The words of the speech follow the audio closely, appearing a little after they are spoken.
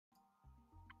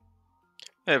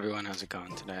Hey everyone, how's it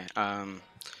going today?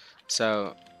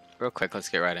 So real quick, let's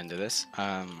get right into this.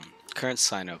 Current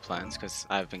Cyno plans, because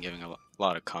I've been giving a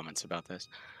lot of comments about this.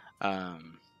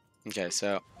 Okay,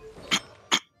 so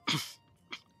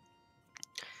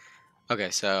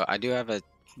I do have a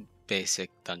basic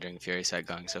Thundering Fury set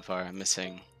going so far. I'm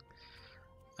missing.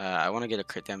 I want to get a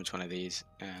crit damage one of these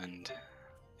and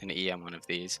an EM one of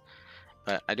these,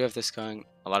 but I do have this going.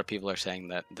 A lot of people are saying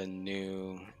that the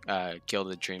new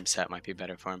Gilded Dream set might be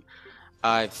better for him.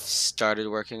 I've started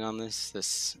working on this.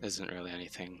 This isn't really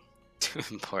anything too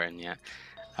important yet.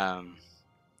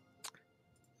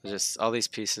 Just all these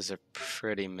pieces are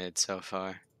pretty mid so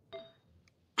far.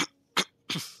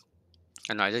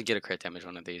 I know I did get a crit damage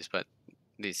one of these, but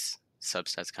these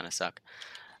substats kind of suck.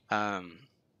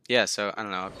 Yeah, so I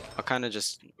don't know. I'll kind of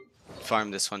just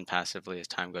farm this one passively as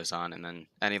time goes on, and then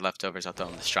any leftovers I'll throw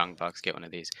in the strong box, get one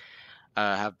of these.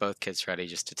 Have both kits ready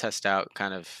just to test out,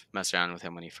 kind of mess around with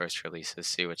him when he first releases,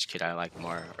 see which kit I like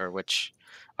more, or which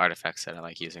artifacts that I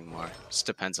like using more. Just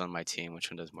depends on my team,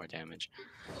 which one does more damage.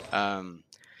 Yeah,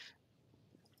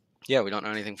 we don't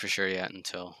know anything for sure yet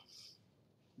until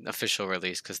official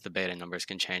release, because the beta numbers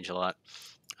can change a lot.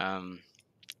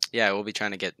 Yeah, we'll be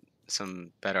trying to get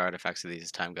some better artifacts of these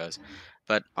as time goes.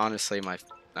 But honestly, my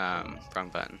wrong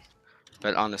button.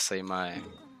 But honestly, my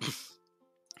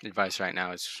advice right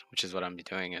now is, which is what I'm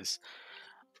doing, is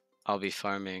I'll be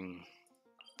farming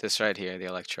this right here. The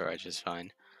Electro Edge is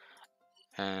fine,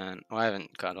 and well, I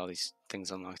haven't got all these things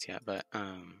unlocked yet, but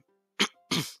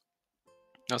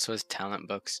also has talent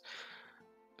books,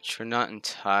 which we're not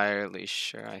entirely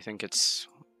sure. I think it's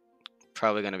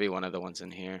probably going to be one of the ones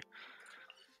in here.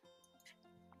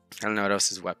 I don't know what else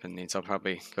his weapon needs. I'll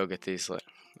probably go get these.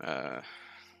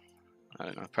 I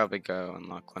don't know. I'll probably go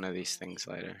unlock one of these things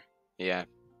later. Yeah,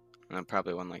 and then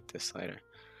probably one like this later.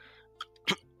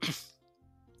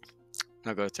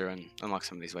 I'll go through and unlock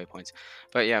some of these waypoints.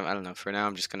 But yeah, I don't know. For now,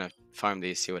 I'm just going to farm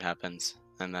these, see what happens.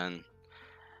 And then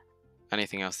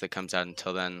anything else that comes out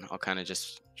until then, I'll kind of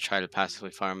just try to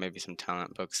passively farm maybe some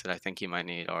talent books that I think you might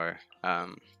need. Or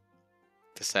the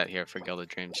set here for Gilded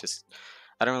Dreams. Just,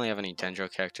 I don't really have any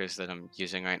Dendro characters that I'm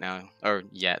using right now, or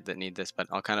yet, that need this. But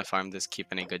I'll kind of farm this, keep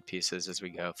any good pieces as we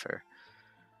go for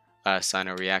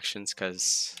Cyno reactions.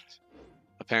 Because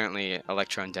apparently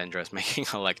Electro and Dendro is making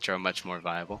Electro much more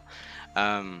viable.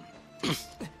 But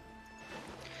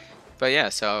yeah,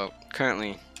 so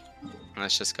currently,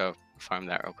 let's just go farm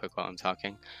that real quick while I'm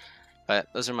talking.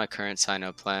 But those are my current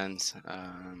Cyno plans.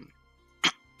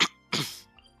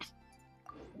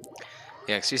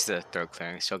 Yeah, excuse the throat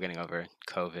clearing. Still getting over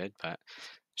COVID, but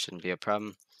shouldn't be a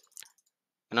problem.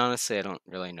 And honestly, I don't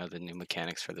really know the new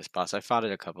mechanics for this boss. I fought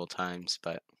it a couple times,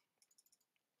 but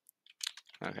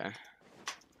okay.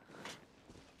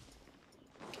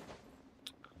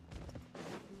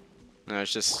 No,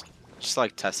 it's just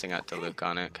like testing out Diluc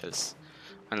on it, because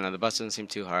I don't know, the boss doesn't seem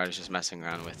too hard. It's just messing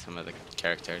around with some of the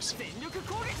characters.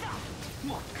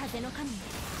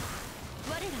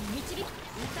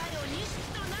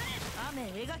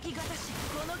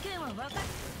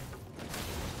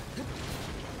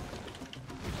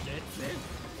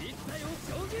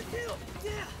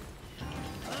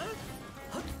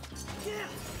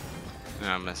 No,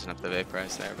 I'm messing up the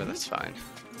vaporize there, but that's fine.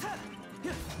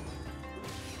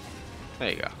 There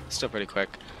you go. Still pretty quick.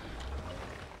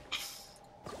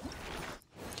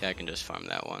 Yeah, I can just farm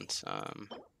that once. I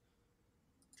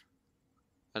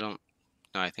don't...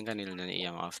 No, I think I needed an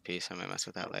EM off piece. I might mess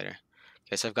with that later.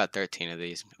 Okay, so I've got 13 of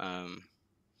these.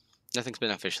 Nothing's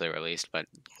been officially released, but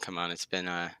come on, it's been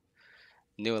a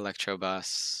new Electro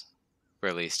boss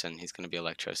released, and he's going to be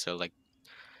Electro, so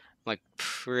I'm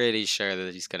pretty sure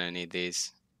that he's going to need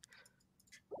these.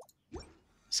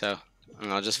 So,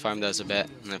 I'll just farm those a bit,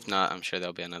 and if not, I'm sure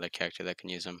there'll be another character that can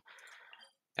use them.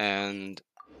 And...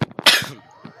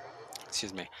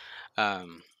 excuse me.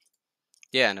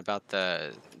 Yeah, and about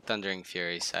the Thundering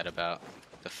Fury set about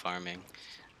the farming.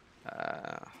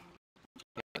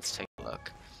 Let's take a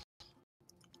look.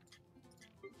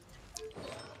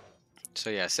 So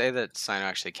yeah, say that Cyno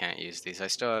actually can't use these. I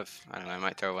still have, I don't know, I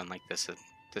might throw one like this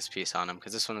piece on him,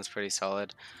 because this one is pretty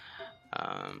solid.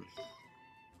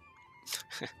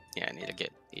 Yeah, I need to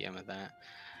get EM of that.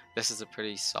 This is a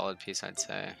pretty solid piece, I'd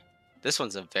say. This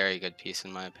one's a very good piece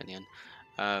in my opinion.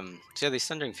 So yeah, these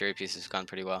Thundering Fury pieces have gone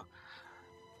pretty well.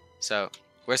 So,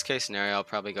 worst case scenario, I'll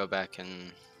probably go back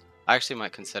and... I actually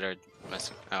might consider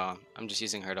messing... Oh, I'm just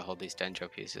using her to hold these Dendro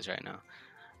pieces right now.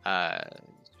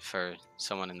 For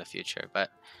someone in the future. But,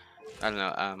 I don't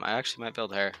know, I actually might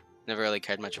build her. Never really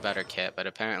cared much about her kit, but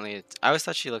apparently I always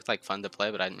thought she looked like fun to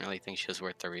play, but I didn't really think she was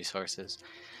worth the resources.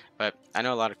 But I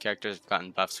know a lot of characters have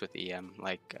gotten buffs with EM,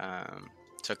 like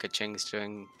so Kaching's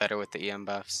doing better with the EM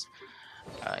buffs.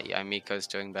 Yeah, Miko's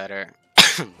doing better.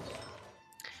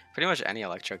 Pretty much any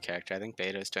Electro character. I think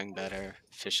Beta's doing better.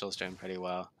 Fischl's doing pretty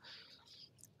well.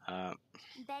 I'm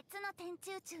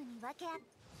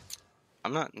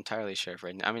not entirely sure if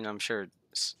I mean, I'm sure it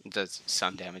does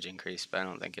some damage increase, but I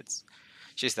don't think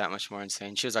she's that much more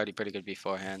insane. She was already pretty good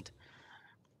beforehand.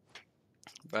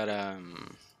 But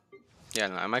yeah,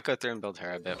 no, I might go through and build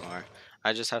her a bit more.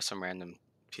 I just have some random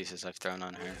pieces I've thrown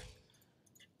on her.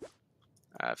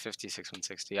 56,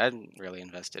 160. I hadn't really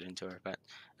invested into her, but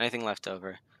anything left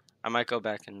over. I might go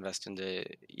back and invest into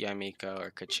Yamiko or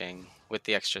Kaching with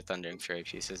the extra Thundering Fury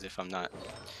pieces if I'm not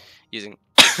using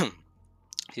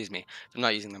excuse me, if I'm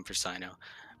not using them for Cyno.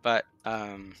 But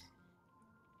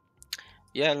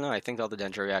yeah, no, I think all the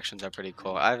Dendro reactions are pretty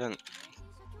cool. I don't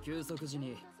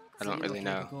really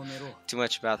know too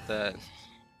much about the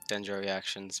Dendro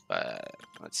reactions, but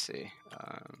let's see.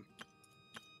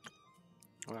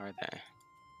 Where are they?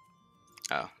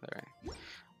 Oh, they're right.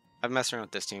 I've messed around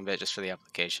with this team a bit just for the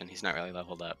application. He's not really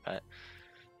leveled up, but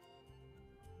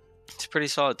it's a pretty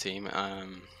solid team.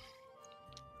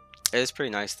 It is pretty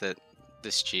nice that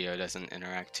this Geo doesn't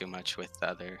interact too much with the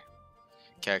other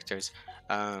characters.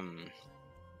 I've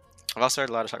also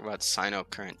heard a lot of talk about Cyno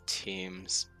current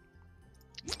teams.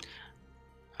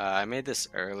 I made this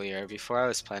earlier before I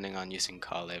was planning on using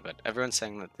Kale, but everyone's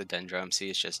saying that the Dendro MC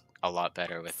is just a lot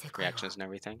better with reactions and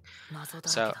everything.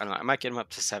 So I don't know, I might get him up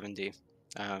to 70.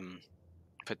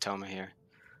 Put Toma here.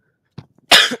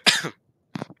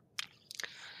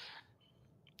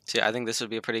 So yeah, I think this would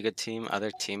be a pretty good team.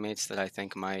 Other teammates that I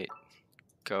think might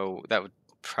go, that would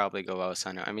probably go well with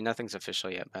Cyno. I mean, nothing's official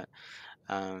yet, but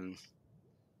a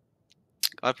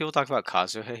lot of people talk about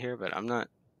Kazuha here, but I'm not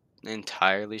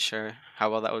entirely sure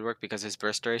how well that would work because his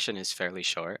burst duration is fairly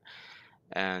short.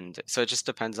 And so it just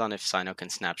depends on if Cyno can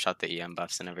snapshot the EM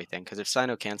buffs and everything. Because if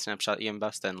Cyno can snapshot EM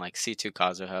buffs, then like C2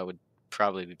 Kazuha would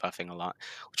probably be buffing a lot,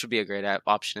 which would be a great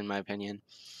option in my opinion.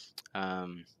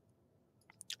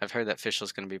 I've heard that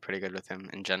Fischl's going to be pretty good with him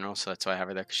in general, so that's why I have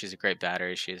her there, because she's a great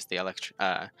battery. She has the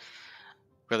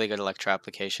really good electro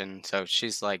application, so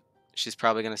she's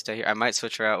probably going to stay here. I might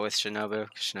switch her out with Shinobu,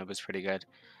 because Shinobu's pretty good.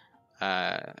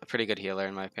 A pretty good healer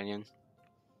in my opinion,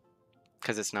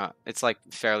 because it's like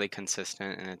fairly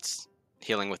consistent, and it's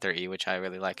healing with their E, which I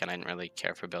really like, and I didn't really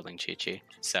care for building Chi-Chi,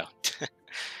 so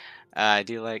I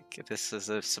do like this as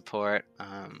a support.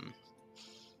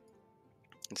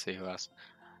 Let's see who else.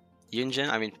 Yunjin,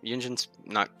 I mean, Yunjin's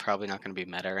probably not going to be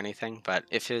meta or anything, but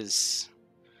if his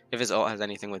ult has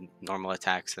anything with normal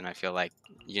attacks, then I feel like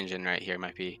Yunjin right here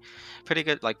might be pretty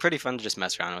good, like pretty fun to just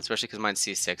mess around with, especially because mine's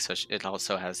C6, so it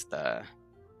also has the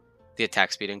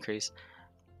attack speed increase.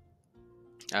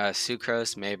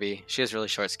 Sucrose, maybe. She has really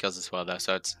short skills as well, though,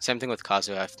 so it's same thing with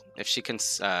Kazuha. If she can,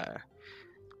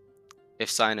 if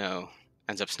Cyno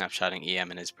ends up snapshotting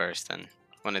EM in his burst, then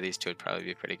one of these two would probably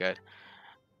be pretty good.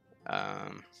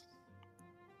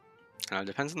 It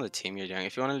depends on the team you're doing.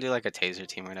 If you want to do like a taser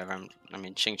team or whatever, I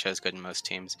mean, Xingqiu is good in most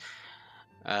teams.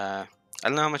 I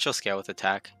don't know how much you'll scale with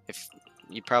attack. If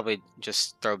you probably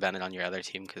just throw Bennett on your other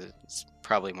team because it's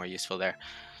probably more useful there.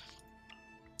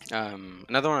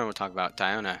 Another one I want to talk about,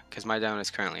 Diona, because my Diona is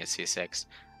currently at C6.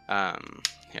 Here,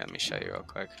 let me show you real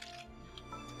quick.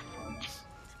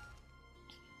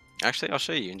 Actually, I'll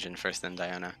show you Yunjin first, then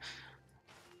Diona.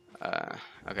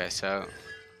 Okay, so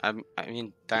I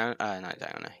mean, not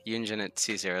Diona. Yunjin at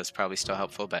C0 is probably still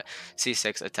helpful, but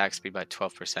C6 attack speed by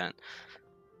 12%.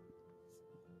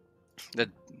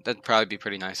 That'd probably be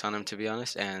pretty nice on him, to be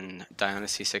honest. And Diona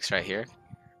C6 right here.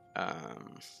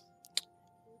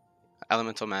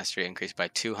 Elemental Mastery increased by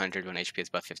 200 when HP is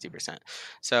above 50%.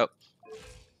 So, I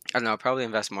don't know, I'll probably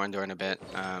invest more into her in a bit.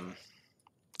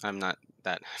 I'm not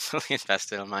that fully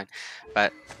invested on mine,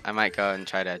 but I might go and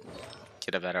try to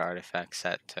get a better artifact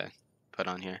set to put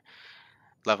on here.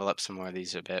 Level up some more of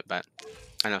these a bit, but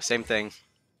I know, same thing.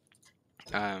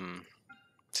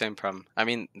 Same problem. I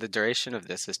mean, the duration of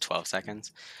this is 12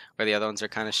 seconds, where the other ones are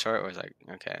kind of short, where it's like,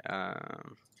 okay,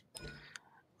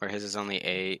 where his is only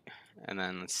 8, and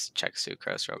then let's check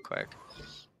Sucrose real quick.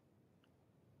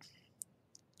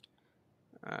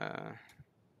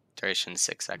 Duration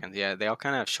 6 seconds. Yeah, they all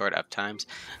kind of have short up times.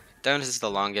 Diona's is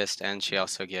the longest, and she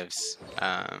also gives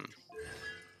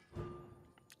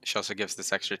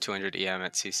this extra 200 EM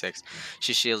at C6.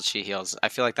 She shields, she heals. I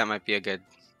feel like that might be a good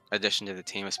addition to the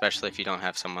team, especially if you don't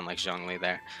have someone like Zhongli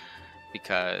there.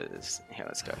 Because, here,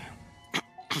 let's go.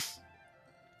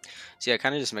 So yeah,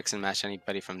 kind of just mix and match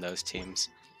anybody from those teams.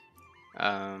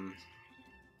 I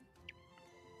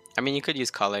mean, you could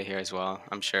use Kale here as well,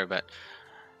 I'm sure, but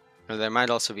there might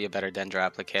also be a better Dendro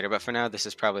applicator. But for now, this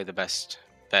is probably the best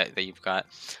bet that you've got.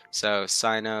 So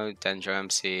Cyno, Dendro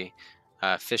MC,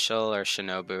 Fischl or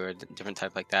Shinobu or different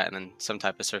type like that, and then some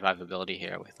type of survivability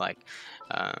here with like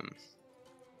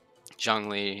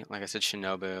Zhongli, like I said,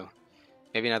 Shinobu.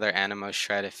 Maybe another Animo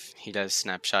Shred if he does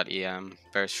Snapshot EM,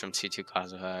 Burst from C2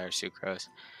 Kazuha or Sucrose,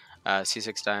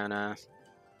 C6 Diana,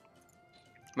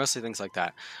 mostly things like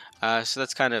that. So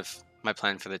that's kind of my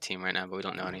plan for the team right now, but we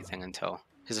don't know anything until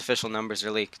his official numbers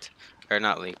are leaked. Or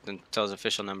not leaked, until his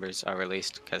official numbers are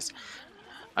released, because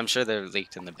I'm sure they're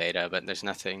leaked in the beta, but there's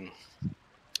nothing,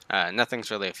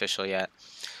 nothing's really official yet.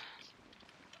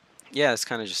 Yeah, it's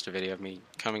kind of just a video of me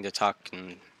coming to talk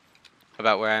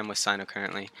about where I am with Cyno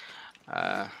currently.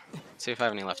 See if I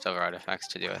have any leftover artifacts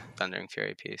to do a Thundering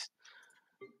Fury piece.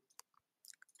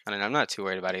 I don't know, I'm not too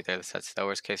worried about either of the sets. The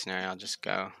worst case scenario, I'll just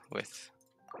go with...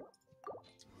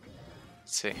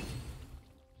 Let's see.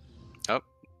 Oh,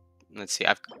 let's see.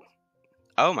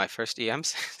 Oh, my first EM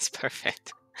sense.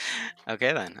 Perfect.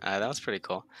 Okay then, that was pretty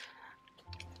cool.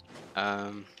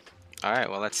 Alright,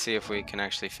 well let's see if we can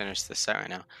actually finish this set right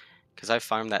now. Because I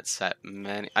farmed that set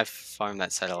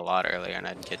a lot earlier and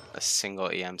I didn't get a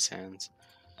single EM sands.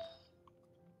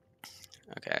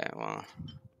 Okay, well,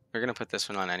 we're gonna put this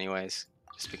one on anyways,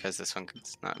 just because this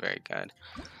one's not very good.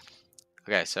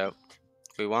 Okay, so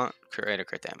we want crit rate or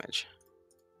crit damage.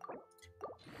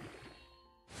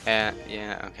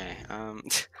 Yeah, okay.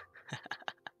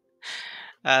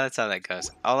 That's how that goes.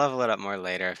 I'll level it up more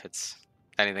later if it's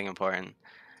anything important.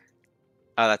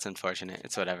 Oh, that's unfortunate.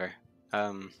 It's whatever.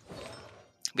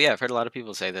 But yeah, I've heard a lot of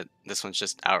people say that this one's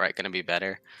just outright going to be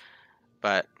better.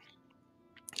 But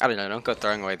I don't know. Don't go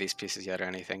throwing away these pieces yet or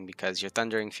anything, because your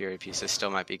Thundering Fury pieces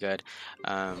still might be good.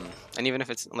 And even if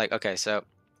it's like, okay, so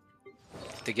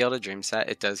the Gilded Dream set,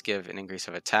 it does give an increase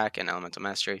of attack and elemental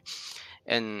mastery.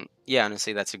 And yeah,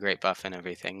 honestly, that's a great buff and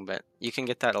everything, but you can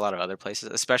get that a lot of other places,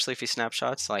 especially if you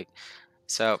snapshots. Like,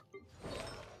 so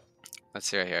let's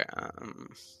see right here.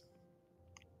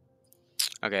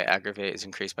 Okay, aggravate is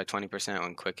increased by 20%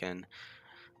 when quicken.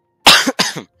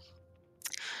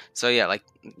 So yeah, like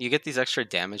you get these extra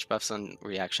damage buffs on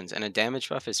reactions, and a damage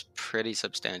buff is pretty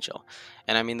substantial.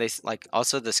 And I mean, they like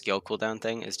also the skill cooldown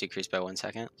thing is decreased by 1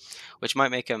 second, which might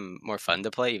make him more fun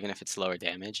to play, even if it's lower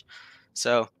damage.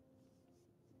 So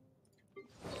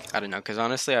I don't know, because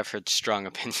honestly, I've heard strong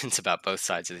opinions about both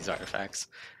sides of these artifacts.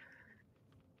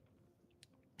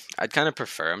 I'd kind of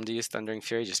prefer him to use Thundering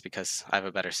Fury just because I have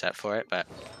a better set for it, but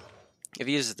if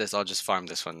he uses this, I'll just farm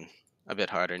this one a bit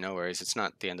harder, no worries. It's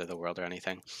not the end of the world or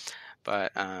anything.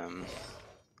 But,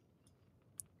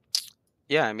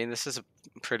 yeah, I mean, this is a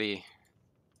pretty...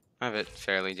 I have it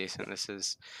fairly decent. This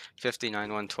is 59,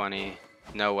 120,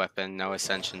 no weapon, no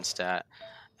ascension stat,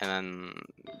 and then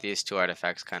these two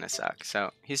artifacts kind of suck.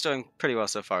 So he's doing pretty well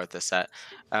so far with this set.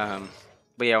 But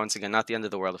yeah, once again, not the end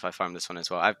of the world if I farm this one as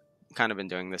well. I've kind of been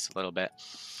doing this a little bit.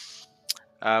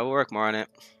 We'll work more on it.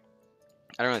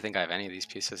 I don't really think I have any of these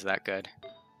pieces that good.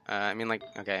 I mean, like,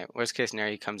 okay, worst case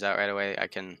scenario, he comes out right away. I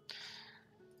can...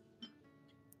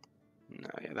 No,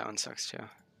 yeah, that one sucks too.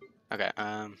 Okay,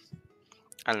 I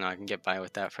don't know, I can get by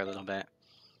with that for a little bit.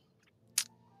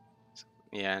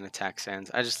 Yeah, and attack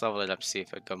sands. I just leveled it up to see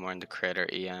if it'd go more into crit or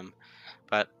EM.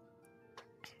 But,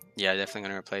 yeah, definitely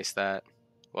going to replace that.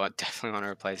 Well, definitely want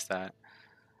to replace that.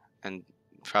 And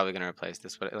probably going to replace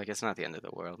this, but like it's not the end of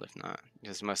the world if not.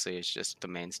 Because mostly it's just the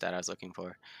main stat I was looking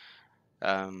for.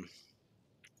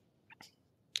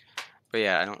 But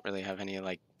yeah, I don't really have any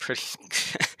like pretty...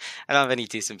 I don't have any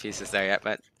decent pieces there yet,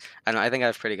 but I don't know, I think I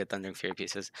have pretty good Thundering Fury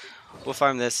pieces. We'll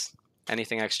farm this.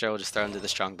 Anything extra we'll just throw into the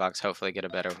strong box, hopefully get a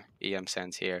better EM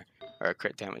sense here. Or a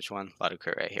crit damage one. A lot of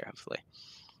crit right here, hopefully.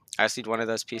 I just need one of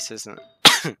those pieces, and,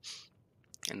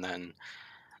 and then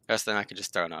the rest of them I could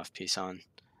just throw an off piece on.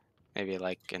 Maybe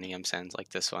like an EM sense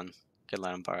like this one. Could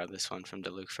let him borrow this one from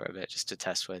Diluc for a bit just to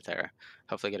test with, or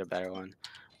hopefully get a better one.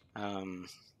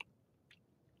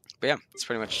 But yeah, that's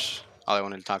pretty much all I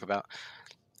wanted to talk about.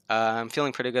 I'm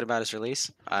feeling pretty good about his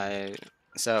release.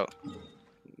 So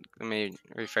let me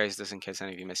rephrase this in case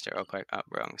any of you missed it real quick. Oh,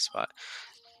 wrong spot.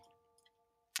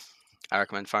 I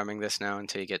recommend farming this now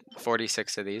until you get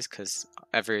 46 of these, because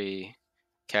every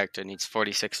character needs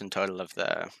 46 in total of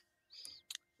the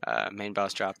main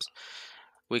boss drops.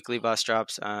 Weekly boss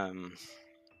drops. I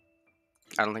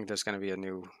don't think there's going to be a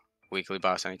new weekly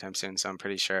boss anytime soon, so I'm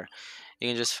pretty sure you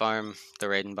can just farm the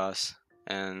Raiden boss.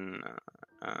 And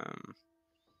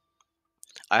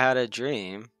I had a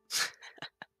dream.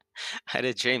 I had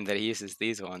a dream that he uses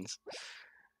these ones,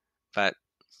 but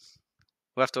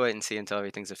we'll have to wait and see until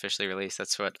everything's officially released.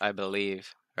 That's what I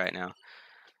believe right now.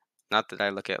 Not that I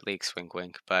look at leaks, wink,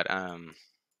 wink, but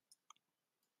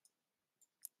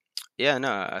yeah,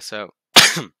 no. So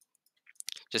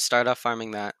just start off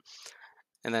farming that,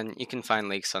 and then you can find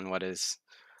leaks on what is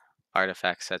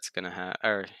artifacts that's gonna have,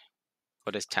 or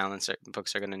what his talents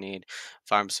books are gonna need.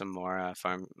 Farm some more.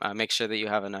 Make sure that you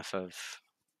have enough of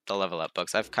the level up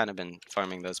books. I've kind of been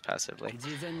farming those passively.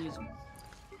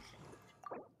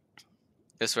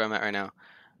 This is where I'm at right now.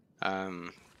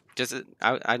 Just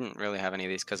I didn't really have any of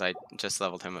these because I just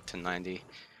leveled him up to 90,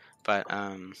 but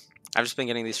I've just been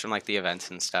getting these from like the events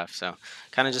and stuff. So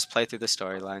kind of just play through the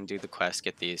storyline, do the quest,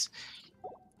 get these.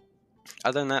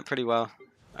 Other than that, pretty well.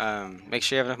 Make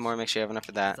sure you have enough more. Make sure you have enough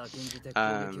of that.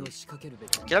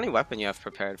 Get any weapon you have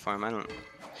prepared for him. I don't.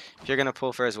 If you're gonna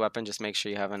pull for his weapon, just make sure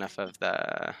you have enough of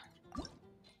the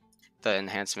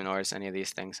enhancement ores. Any of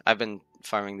these things. I've been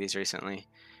farming these recently.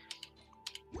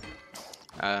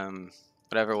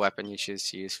 Whatever weapon you choose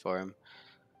to use for him,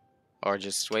 or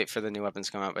just wait for the new weapons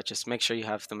to come out. But just make sure you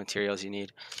have the materials you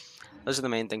need. Those are the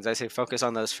main things. I say focus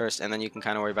on those first, and then you can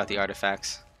kind of worry about the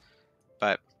artifacts.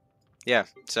 But yeah,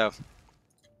 so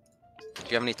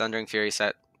if you have any Thundering Fury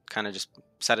set, kind of just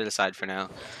set it aside for now.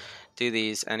 Do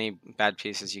these. Any bad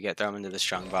pieces you get, throw them into the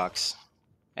strong box,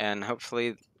 and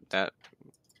hopefully I'll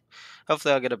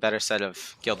get a better set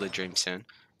of Gilded Dream soon.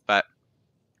 But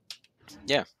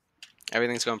yeah,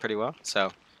 everything's going pretty well.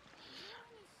 So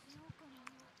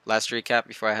last recap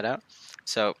before I head out.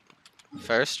 So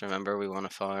first, remember we want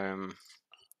to farm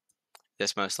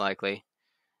this most likely.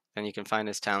 Then you can find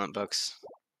his talent books.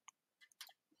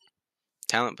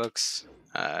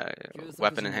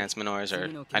 Weapon enhancement ores,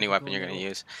 or any weapon you're going to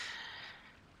use.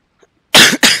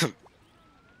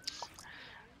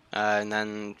 And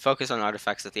then focus on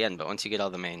artifacts at the end. But once you get all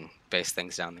the main base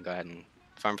things down, then go ahead and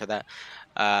farm for that.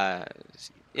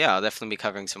 Yeah, I'll definitely be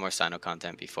covering some more Cyno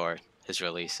content before his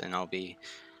release, and I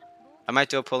might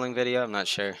do a pulling video. I'm not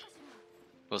sure.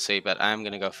 We'll see. But I'm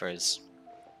gonna go for his.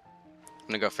 I'm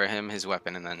gonna go for him, his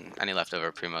weapon, and then any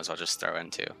leftover primos I'll just throw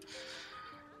into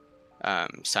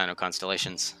Cyno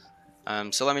constellations.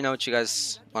 So let me know what you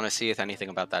guys want to see, if anything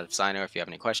about that of Cyno, if you have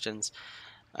any questions.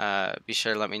 Be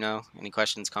sure to let me know any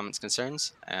questions, comments,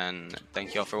 concerns, and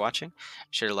thank you all for watching.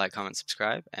 Be sure to like, comment,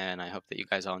 subscribe, and I hope that you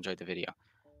guys all enjoyed the video.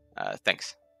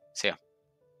 Thanks. See ya.